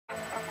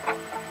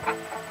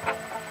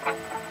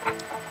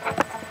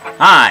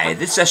Hi,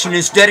 this session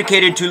is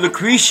dedicated to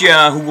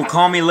Lucretia, who will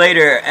call me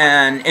later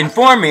and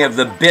inform me of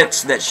the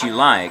bits that she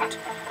liked,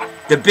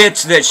 the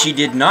bits that she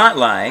did not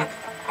like,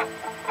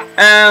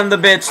 and the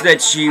bits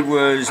that she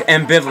was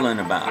ambivalent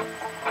about,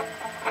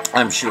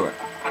 I'm sure.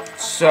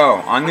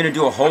 So, I'm going to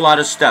do a whole lot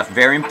of stuff.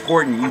 Very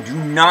important. You do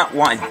not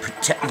want...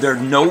 There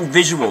are no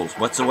visuals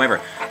whatsoever.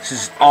 This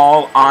is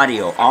all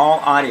audio.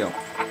 All audio.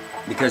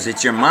 Because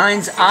it's your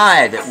mind's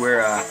eye that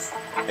we're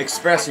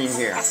expressing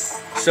here.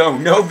 So,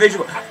 no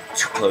visual.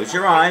 Close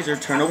your eyes or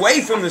turn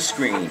away from the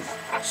screen.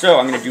 So,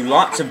 I'm going to do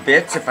lots of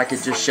bits. If I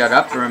could just shut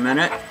up for a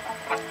minute.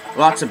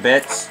 Lots of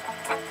bits.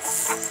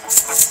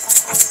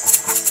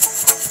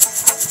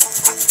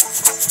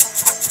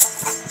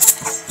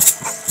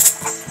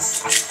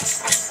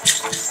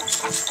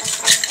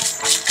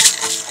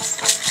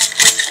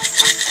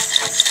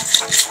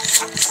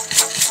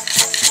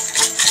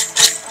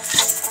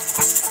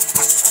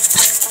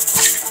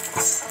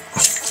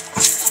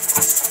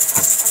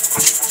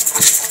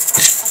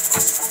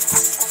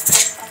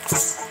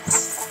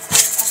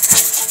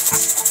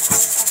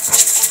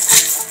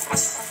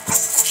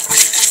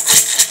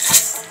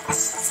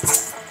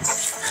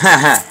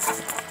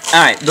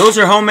 Alright, those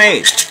are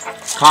homemade.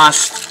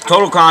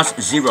 Total cost,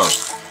 0.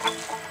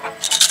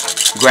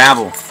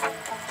 Gravel.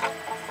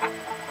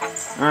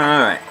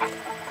 Alright.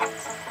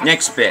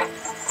 Next bit.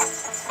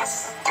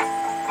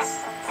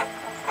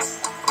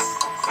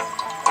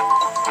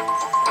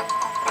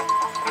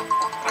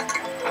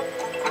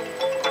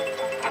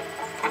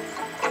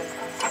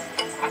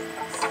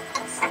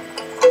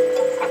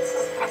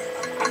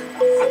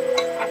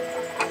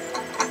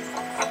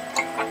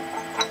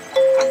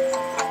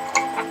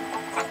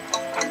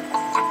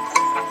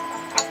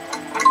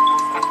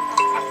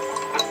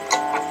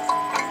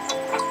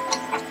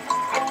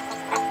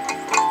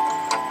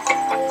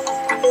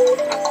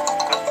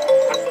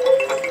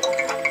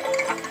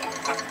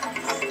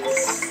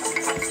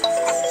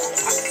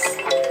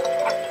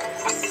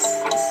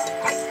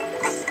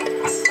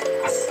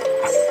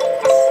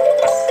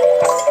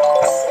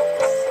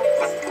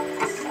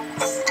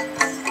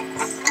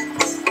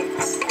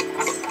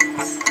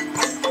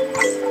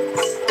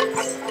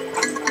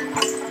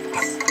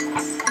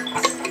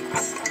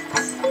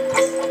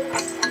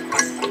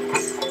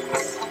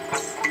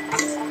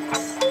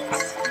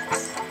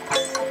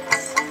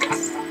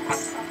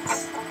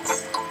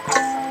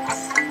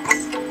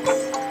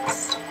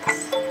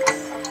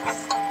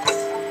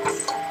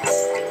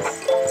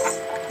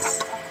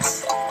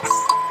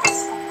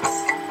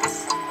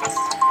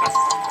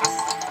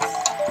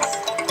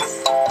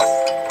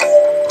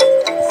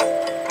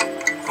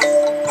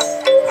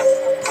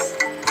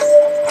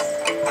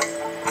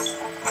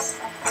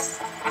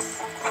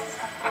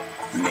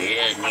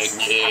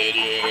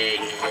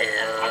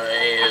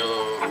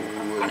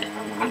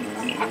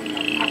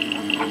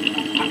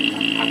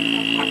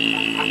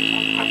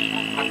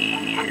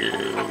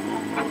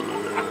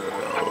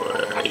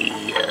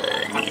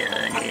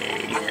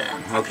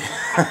 Okay.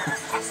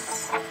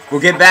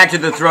 We'll get back to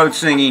the throat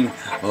singing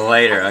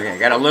later. Okay,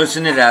 gotta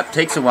loosen it up.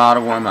 Takes a while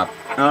to warm up.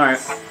 Alright.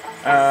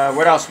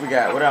 What else we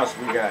got? What else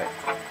we got?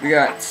 We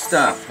got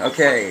stuff.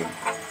 Okay.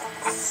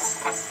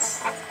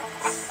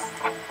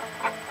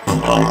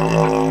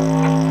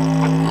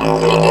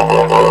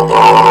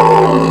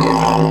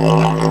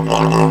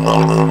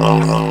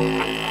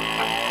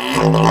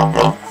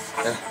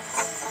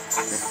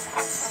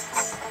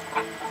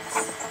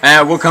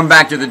 We'll come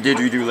back to the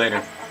didgeridoo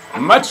later.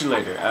 Much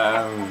later.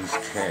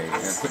 Okay.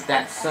 Gonna put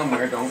that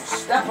somewhere. Don't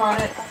step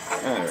on it.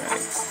 Alright.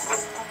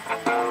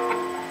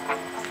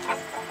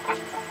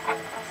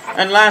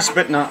 And last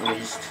but not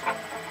least.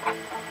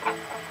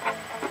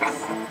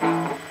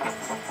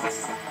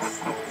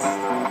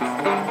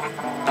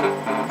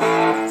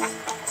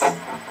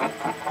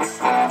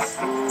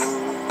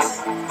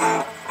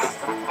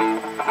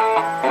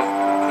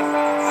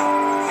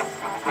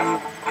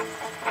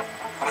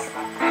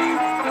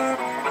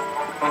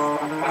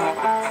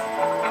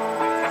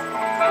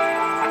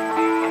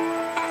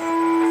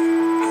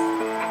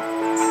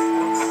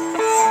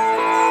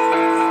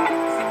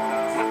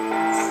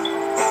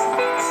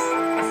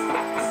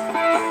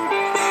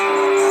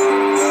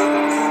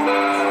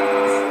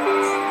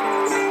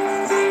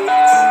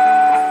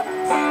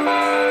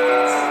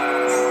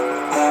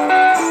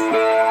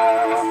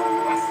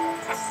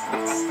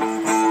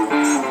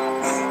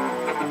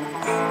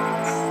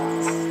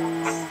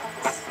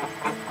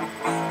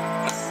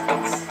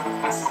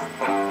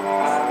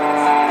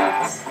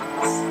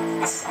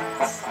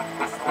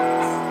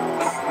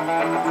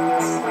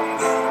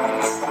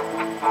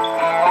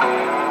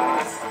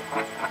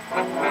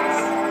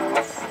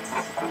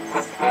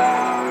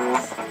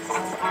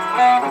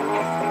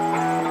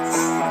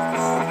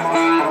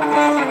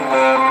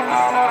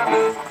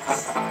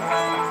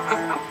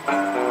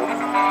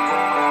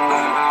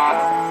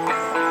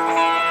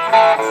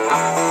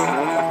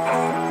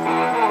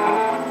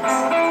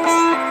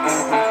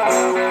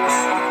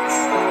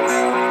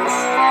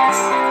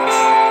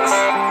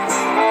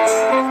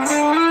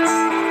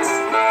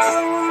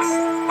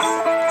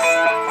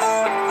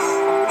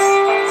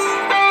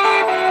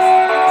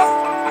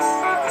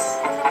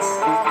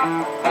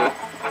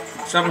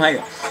 Something like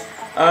that.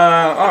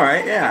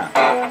 Alright, yeah.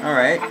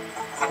 Alright.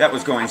 That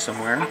was going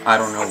somewhere. I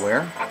don't know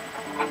where.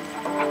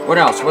 What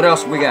else? What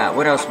else we got?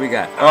 What else we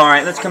got?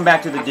 Alright, let's come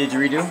back to the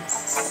didgeridoo.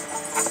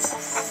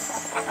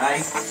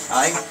 Aye.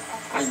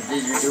 And the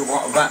didgeridoo.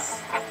 What about?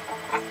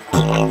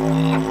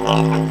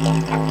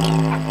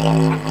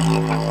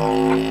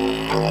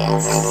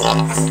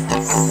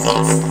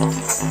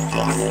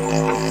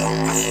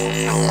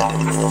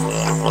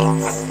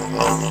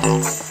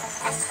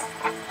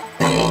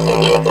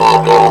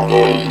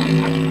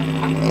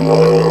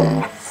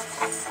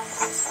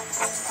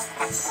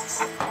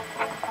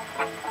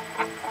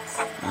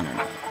 I don't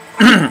know.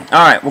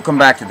 Alright, we'll come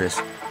back to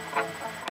this.